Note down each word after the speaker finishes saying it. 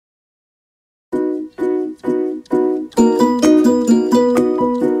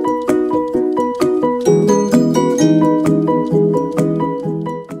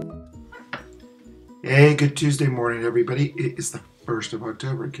good Tuesday morning, everybody. It is the 1st of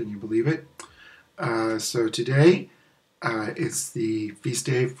October. Can you believe it? So today it's the feast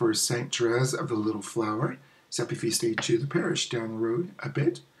day for Saint Therese of the Little Flower. It's happy feast day to the parish down the road a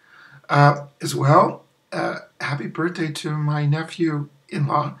bit. As well, happy birthday to my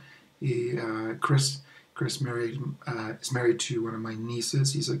nephew-in-law. Chris is married to one of my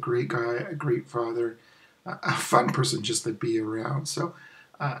nieces. He's a great guy, a great father, a fun person just to be around. So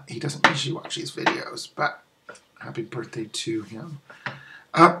he doesn't usually watch these videos, but happy birthday to him.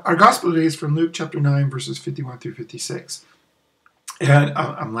 Our gospel today is from Luke chapter 9, verses 51 through 56. And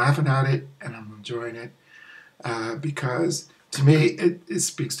I'm laughing at it, and I'm enjoying it, because to me, it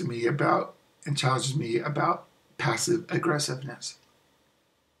speaks to me about and challenges me about passive aggressiveness.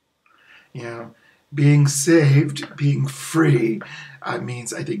 You know, being saved, being free,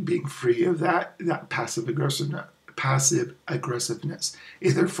 means, I think, being free of that passive aggressiveness,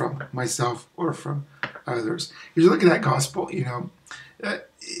 either from myself or from others. If you look at that gospel, you know,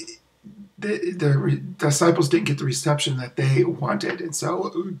 the disciples didn't get the reception that they wanted, and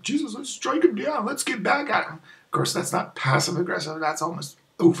so Jesus, let's strike him down, let's get back at him. Of course, that's not passive aggressive, that's almost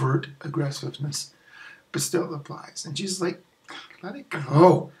overt aggressiveness, but still applies. And Jesus is like, let it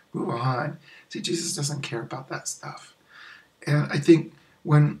go, move on. See, Jesus doesn't care about that stuff. And I think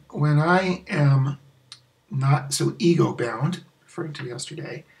when I am not so ego-bound, referring to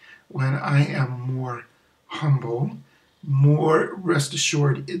yesterday, when I am more humble, more rest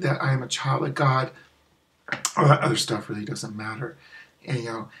assured that I am a child of God, all that other stuff really doesn't matter. And, you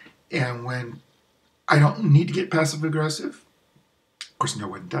know, and when I don't need to get passive aggressive, of course no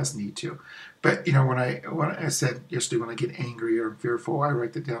one does need to, but you know, when I said yesterday, when I get angry or fearful, I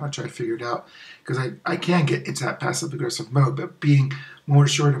write that down, I try to figure it out, because I can get into that passive aggressive mode, but being more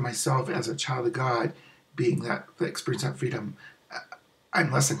assured of myself as a child of God, being that experience that freedom,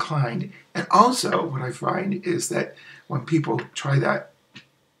 I'm less inclined. And also what I find is that when people try that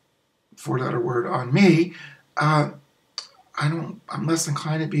 4-letter word on me, I'm less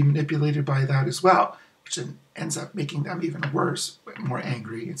inclined to be manipulated by that as well, which then ends up making them even worse, more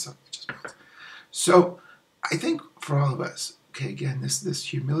angry, and so it just builds. So I think for all of us, okay, again, this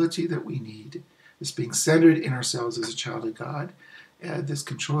humility that we need, this being centered in ourselves as a child of God, this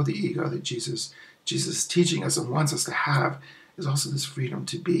control of the ego that Jesus is teaching us and wants us to have, is also this freedom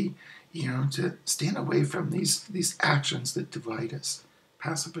to be, you know, to stand away from these actions that divide us.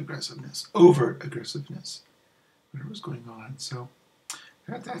 Passive aggressiveness, overt aggressiveness, whatever's going on. So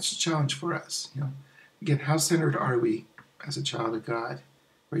that's a challenge for us. You know, again, how centered are we as a child of God?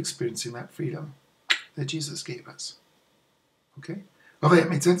 We're experiencing that freedom that Jesus gave us. Okay? Hopefully that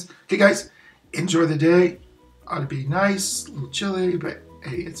made sense. Okay, guys, enjoy the day. Ought to be nice, a little chilly, but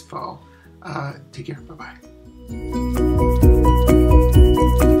hey, it's fall. Take care. Bye-bye.